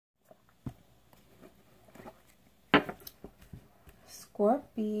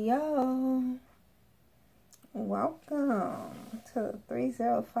Scorpio. Welcome to the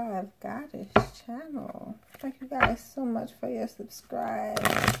 305 Goddess channel. Thank you guys so much for your subscribe.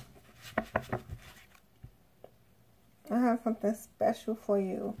 I have something special for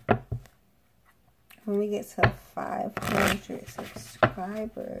you. When we get to 500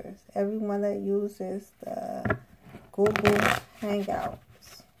 subscribers, everyone that uses the Google Hangouts.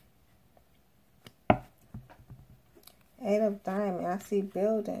 8 of Diamond, I see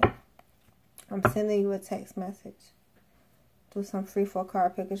building. I'm sending you a text message. Do some free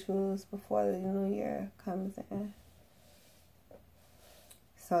 4-card Pikachus before the new year comes in.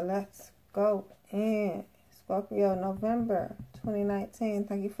 So let's go in. Scorpio, November 2019.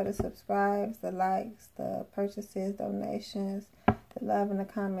 Thank you for the subscribes, the likes, the purchases, donations, the love in the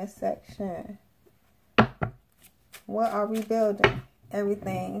comment section. What are we building?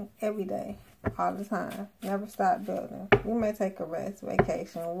 Everything, every day, all the time. Never stop building. We may take a rest,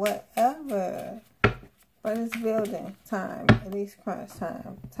 vacation, whatever. But it's building time, at least crunch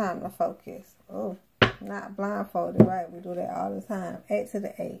time. Time to focus. Oh, not blindfolded, right? We do that all the time. 8 to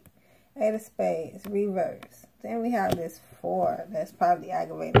the 8. 8 of spades, reverse. Then we have this 4 that's probably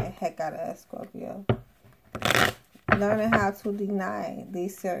aggravating the heck out of us, Scorpio. Learning how to deny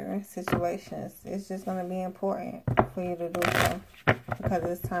these certain situations. It's just going to be important for you to do so because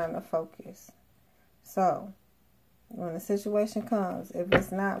it's time to focus. So, when the situation comes, if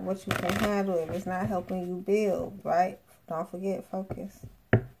it's not what you can handle, if it's not helping you build, right? Don't forget, focus.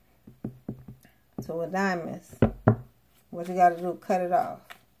 So with diamonds, what you got to do, cut it off.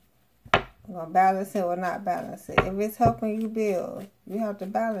 You're going to balance it or not balance it. If it's helping you build, you have to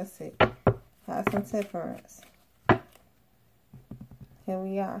balance it. Have some temperance. Here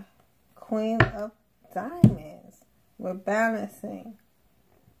we are. Queen of Diamonds. We're balancing.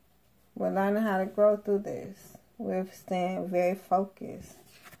 We're learning how to grow through this. We're staying very focused.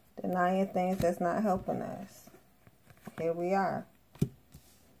 Denying things that's not helping us. Here we are.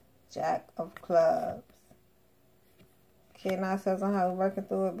 Jack of Clubs. Kidding ourselves on how we're working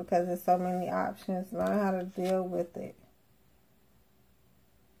through it because there's so many options. Learn how to deal with it.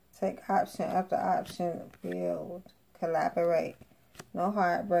 Take option after option. Build. Collaborate. No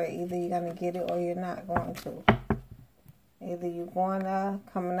heartbreak. Either you're going to get it or you're not going to. Either you're going to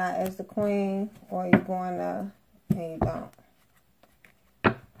coming out as the queen or you're going to and you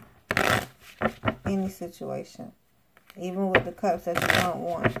don't. Any situation. Even with the cups that you don't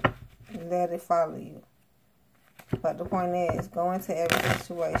want. Let it follow you. But the point is, go into every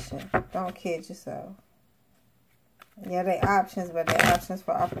situation. Don't kid yourself. Yeah, they're options, but they're options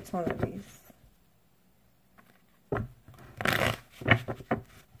for opportunities.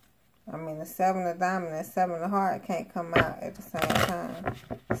 I mean, the 7 of Diamond and 7 of Heart can't come out at the same time.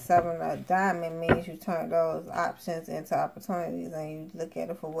 7 of Diamond means you turn those options into opportunities and you look at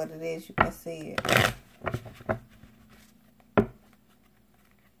it for what it is. You can see it.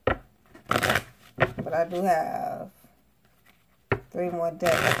 But I do have 3 more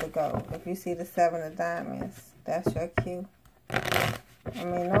decks to go. If you see the 7 of Diamonds, that's your cue. I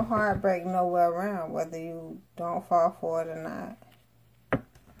mean, no heartbreak nowhere around, whether you don't fall for it or not.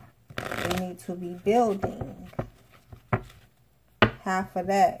 You need to be building. Half of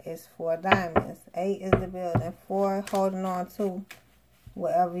that is 4 diamonds. 8 is the building. 4 holding on to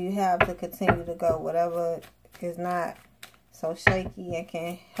whatever you have to continue to go. Whatever is not so shaky and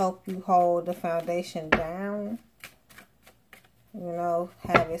can help you hold the foundation down. You know,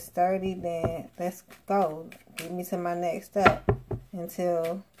 have it sturdy, then let's go. Get me to my next step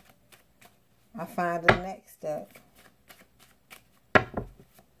until I find the next step.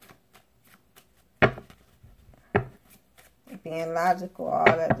 Being logical all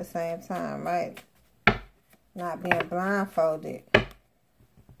at the same time, right? Not being blindfolded.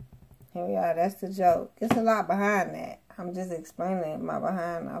 Here we are. That's the joke. It's a lot behind that. I'm just explaining my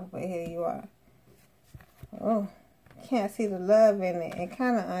behind off, but here you are. Oh, can't see the love in it and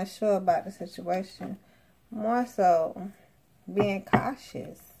kind of unsure about the situation. More so being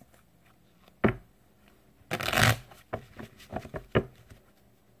cautious.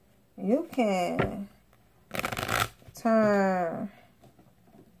 You can turn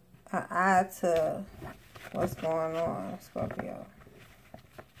an eye to what's going on, Scorpio.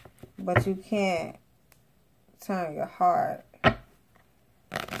 But you can't turn your heart to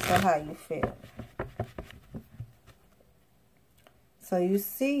how you feel. So you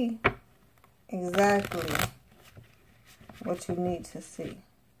see exactly what you need to see.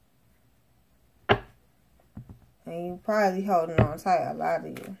 And you probably holding on tight, a lot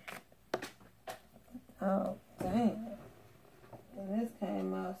of you. Oh, dang. And this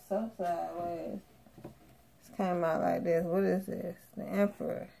came out so sideways. came out like this. What is this? The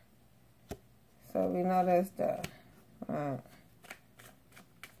Emperor. So we know that's the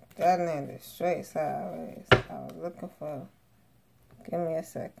that landed straight sideways. I was looking for. Give me a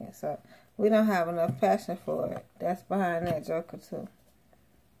second. So we don't have enough passion for it. That's behind that joker too.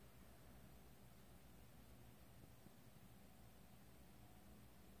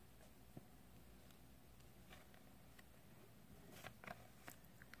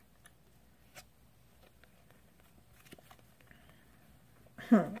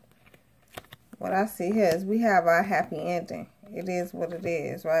 What I see here is we have our happy ending. It is what it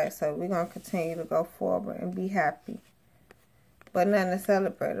is, right? So we're going to continue to go forward and be happy. But nothing to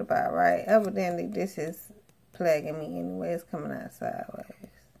celebrate about, right? Evidently, this is plaguing me anyway. It's coming out sideways.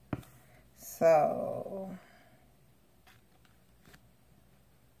 So,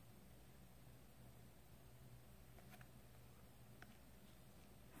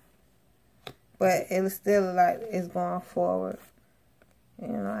 but it's still like it's going forward. You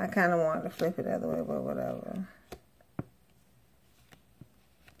know, I kind of wanted to flip it the other way, but whatever.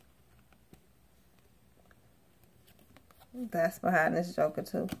 That's behind this joker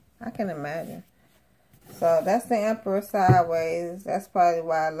too. I can imagine. So that's the Emperor sideways. That's probably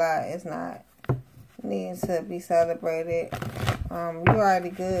why a lot is not needing to be celebrated. You already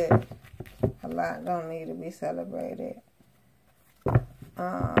good. A lot don't need to be celebrated.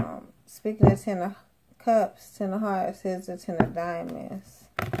 Speaking of Ten of Cups, Ten of Hearts, here's the Ten of Diamonds.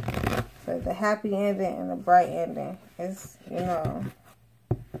 So the happy ending and the bright ending is, you know,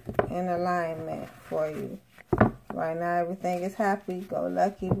 in alignment for you. Right now, everything is happy, go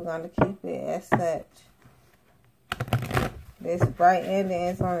lucky. We're going to keep it as such. This bright ending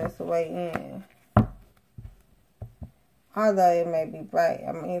is on its way in. Although it may be bright,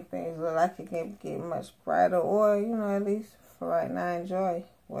 I mean, things look like it can get much brighter, or, you know, at least for right now, enjoy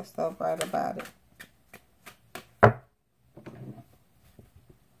what's so bright about it.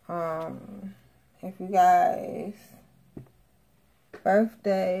 If you guys'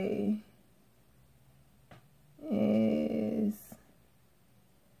 birthday is,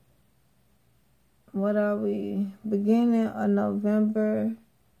 what are we, beginning of November,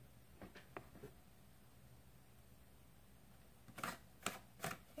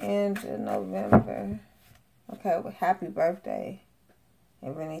 end of November. Okay, well, happy birthday,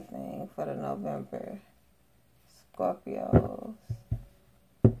 if anything, for the November Scorpios.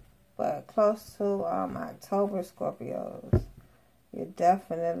 But close to October Scorpios, you're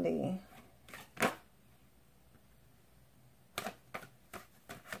definitely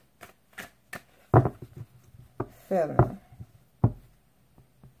feeling.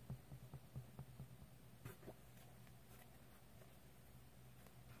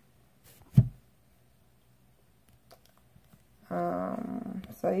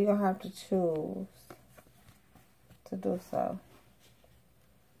 So you're going to have to choose to do so.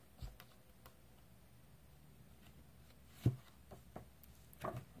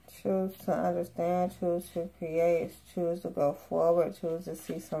 Choose to understand, choose to create, choose to go forward, choose to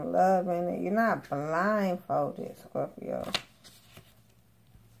see some love in it. You're not blindfolded, Scorpio.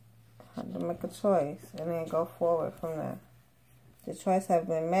 You have to make a choice and then go forward from there. The choice has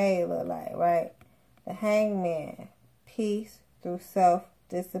been made, look like, right? The Hangman, peace through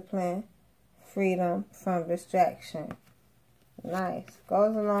self-discipline, freedom from distraction. Nice.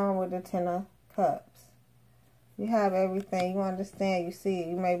 Goes along with the Ten of Cups. You have everything. You understand. You see it.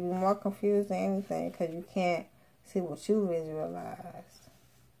 You may be more confused than anything because you can't see what you visualize.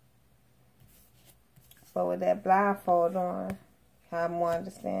 But with that blindfold on, you have more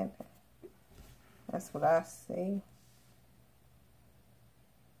understanding. That's what I see.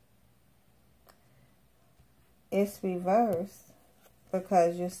 It's reversed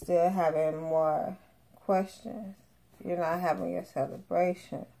because you're still having more questions. You're not having your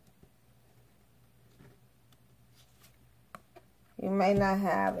celebration. You may not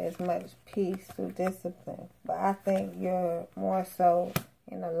have as much peace through discipline, but I think you're more so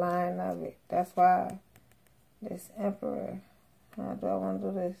in the line of it. That's why this Emperor, how do I want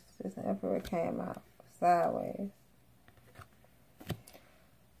to do this? This Emperor came out sideways.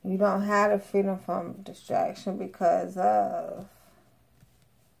 You don't have the freedom from distraction because of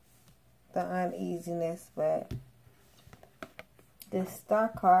the uneasiness, but this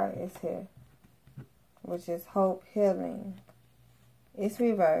Star card is here, which is hope, healing. It's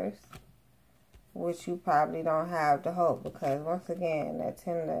reversed, which you probably don't have the hope because once again, that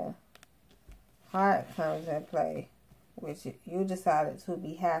Ten of Hearts comes in play, which you decided to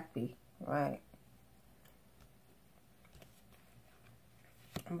be happy, right?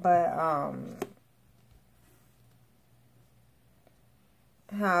 But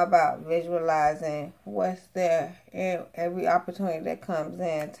How about visualizing what's there and every opportunity that comes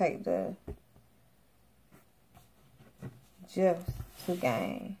in, take the gifts to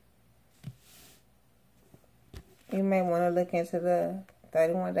gain. You may want to look into the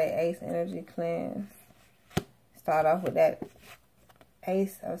 31-day Ace Energy Cleanse. Start off with that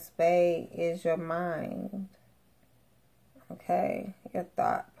Ace of Spades is your mind. Okay? Your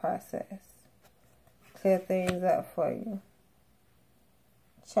thought process. Clear things up for you.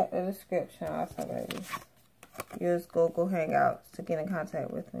 Check the description also, ladies. Use Google Hangouts to get in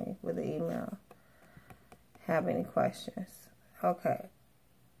contact with me with the email. Have any questions? Okay.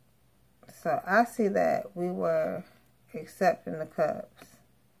 So I see that we were accepting the cups.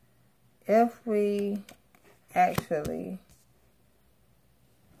 If we actually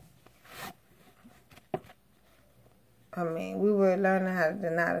we were learning how to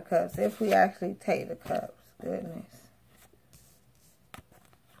deny the cups. If we actually take the cups, goodness.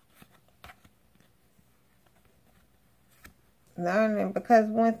 Learning, because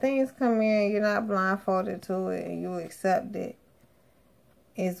when things come in, you're not blindfolded to it and you accept it.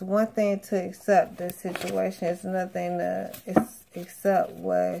 It's one thing to accept the situation. It's another thing to accept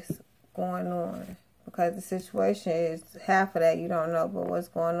what's going on. Because the situation is half of that you don't know, but what's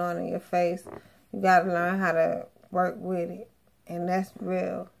going on in your face, you got to learn how to work with it. And that's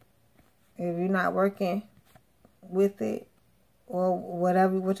real. If you're not working with it, or what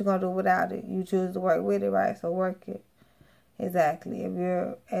you're going to do without it, you choose to work with it, right? So work it. Exactly. If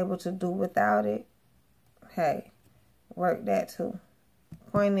you're able to do without it, hey, work that too.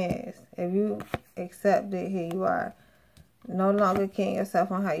 Point is, if you accept it, here you are. No longer kidding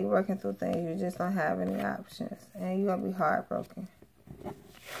yourself on how you're working through things. You just don't have any options. And you're going to be heartbroken.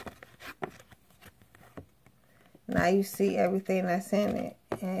 Now you see everything that's in it.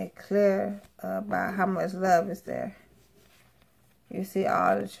 And clear about how much love is there. You see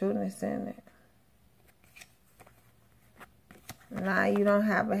all the trueness in it. Now you don't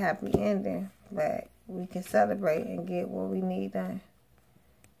have a happy ending, but we can celebrate and get what we need done.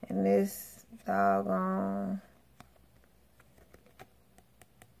 And this doggone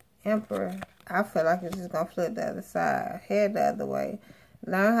Emperor, I feel like it's just going to flip the other side, head the other way.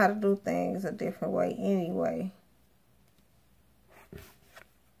 Learn how to do things a different way anyway.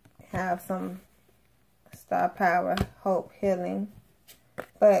 Have some star power, hope, healing.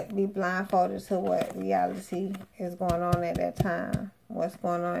 But be blindfolded to what reality is going on at that time. What's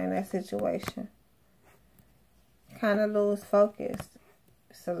going on in that situation. Kind of lose focus.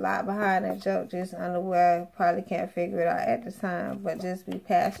 It's a lot behind that joke. Just unaware. Probably can't figure it out at the time. But just be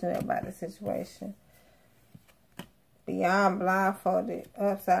passionate about the situation. Beyond blindfolded.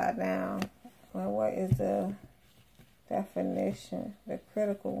 Upside down. Well, what is the definition? The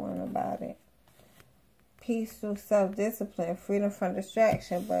critical one about it. Peaceful self-discipline, freedom from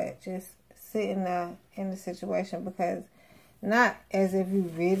distraction, but just sitting there in the situation, because not as if you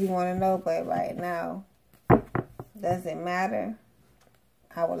really want to know, but right now, does it matter?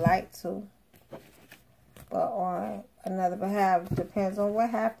 I would like to, but on another behalf, depends on what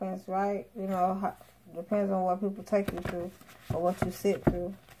happens, right? You know, depends on what people take you through or what you sit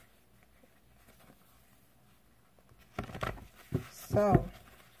through. So,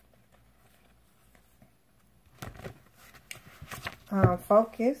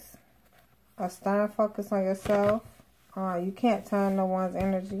 focus, a stern focus on yourself. You can't turn no one's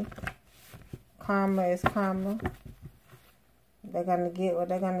energy. Karma is karma. They're going to get what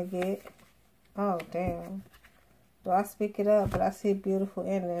they're going to get. Oh, damn. Do I speak it up? But I see beautiful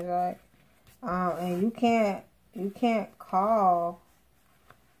endings, right? And you can't call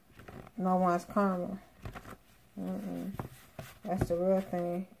no one's karma. That's the real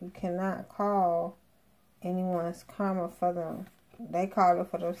thing. You cannot call anyone's karma for them. They call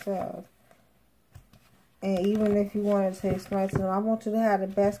it for themselves. And even if you wanted to explain to them, I want you to have the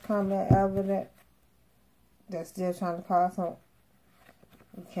best karma ever, that's still trying to call something.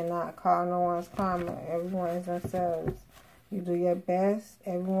 You cannot call no one's karma. Everyone is themselves. You do your best.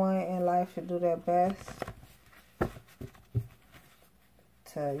 Everyone in life should do their best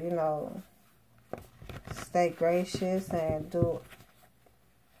to, you know, stay gracious and do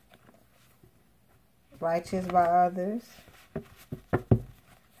righteous by others.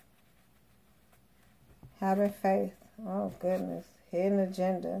 Having faith. Oh, goodness. Hidden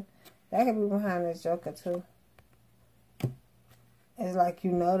agenda. That could be behind this joker, too. It's like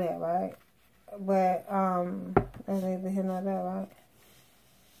you know that, right? But, there's neither here nor there, right?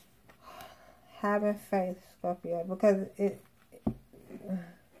 Having faith, Scorpio. Because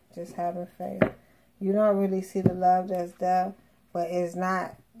just having faith. You don't really see the love that's there, but it's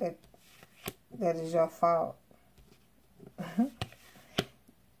not that is your fault.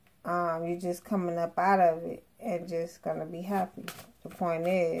 You're just coming up out of it and just going to be happy. The point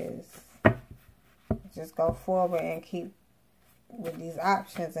is, just go forward and keep with these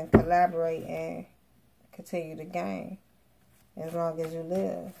options and collaborate and continue to gain as long as you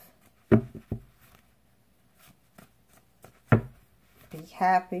live. Be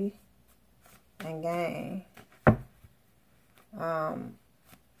happy and gain.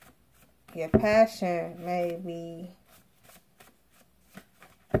 Your passion may be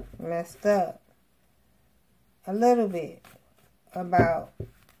messed up a little bit about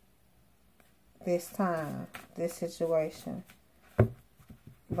this time, this situation,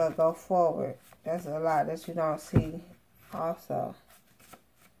 but go forward. There's a lot that you don't see also.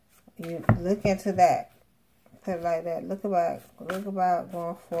 You look into that. Put it like that. Look about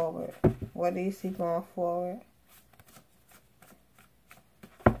going forward. What do you see going forward?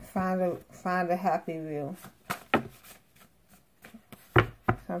 Find a happy view.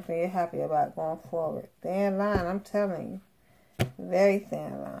 Something you're happy about going forward. Thin line, I'm telling you. Very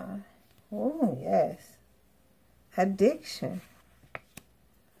thin line. Oh, yes. Addiction.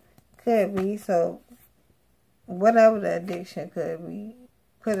 Could be. So, whatever the addiction could be,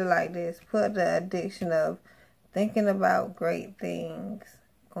 put it like this. Put the addiction of thinking about great things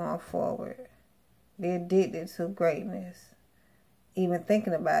going forward. Be addicted to greatness. Even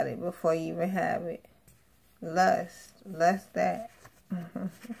thinking about it before you even have it. Lust that.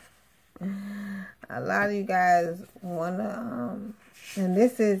 A lot of you guys want to, and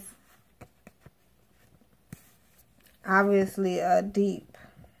this is obviously a deep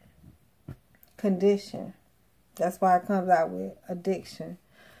condition. That's why it comes out with addiction.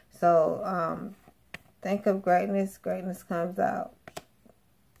 So, think of greatness. Greatness comes out.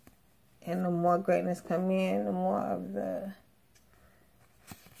 And the more greatness come in, the more of the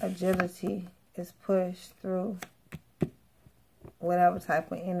agility is pushed through whatever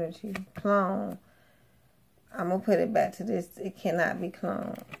type of energy. Clone. I'm going to put it back to this. It cannot be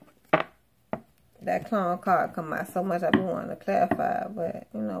cloned. That clone card come out so much I be wanting to clarify. But,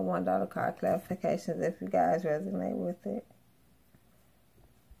 you know, $1 card clarifications if you guys resonate with it.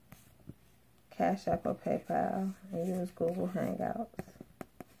 Cash App or PayPal. And use Google Hangouts.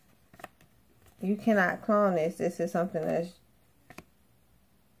 You cannot clone this. This is something that's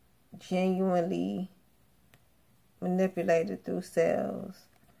genuinely manipulated through cells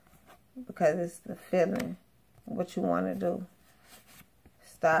because it's the feeling, what you want to do.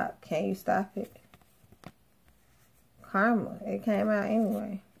 Stop. Can you stop it? Karma. It came out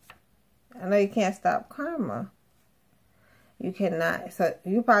anyway. I know you can't stop karma. You cannot. So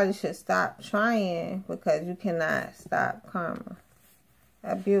you probably should stop trying because you cannot stop karma.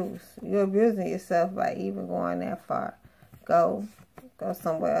 Abuse. You're abusing yourself by even going that far. Go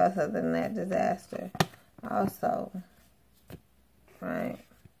somewhere else other than that disaster. Also, right?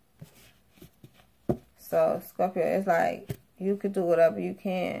 So, Scorpio, it's like you could do whatever you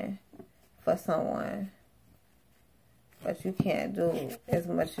can for someone, but you can't do as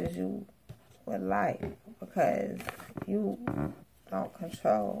much as you would like because you don't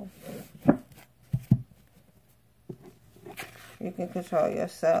control. You can control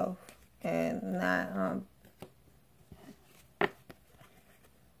yourself and not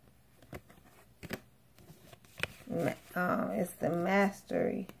it's the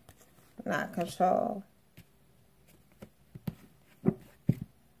mastery, not control.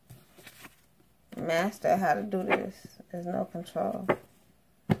 Master how to do this. There's no control.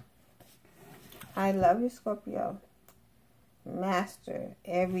 I love you, Scorpio. Master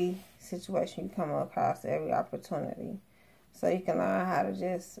every situation you come across, every opportunity. So you can learn how to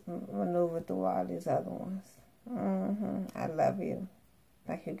just maneuver through all these other ones. I love you.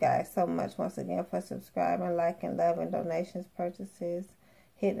 Thank you guys so much once again for subscribing, liking, loving, donations, purchases.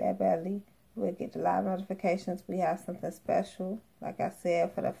 Hit that belly. We'll get the live notifications. We have something special, like I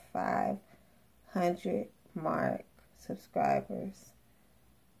said, for the 500 mark subscribers.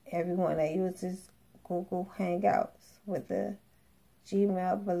 Everyone that uses Google Hangouts with the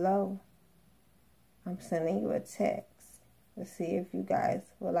Gmail below, I'm sending you a text to see if you guys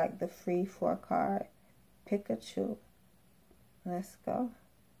would like the free 4-card Pikachu. Let's go.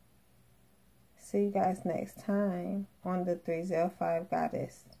 See you guys next time on the 305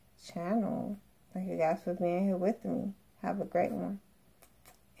 Goddess channel. Thank you guys for being here with me. Have a great one.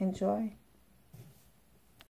 Enjoy.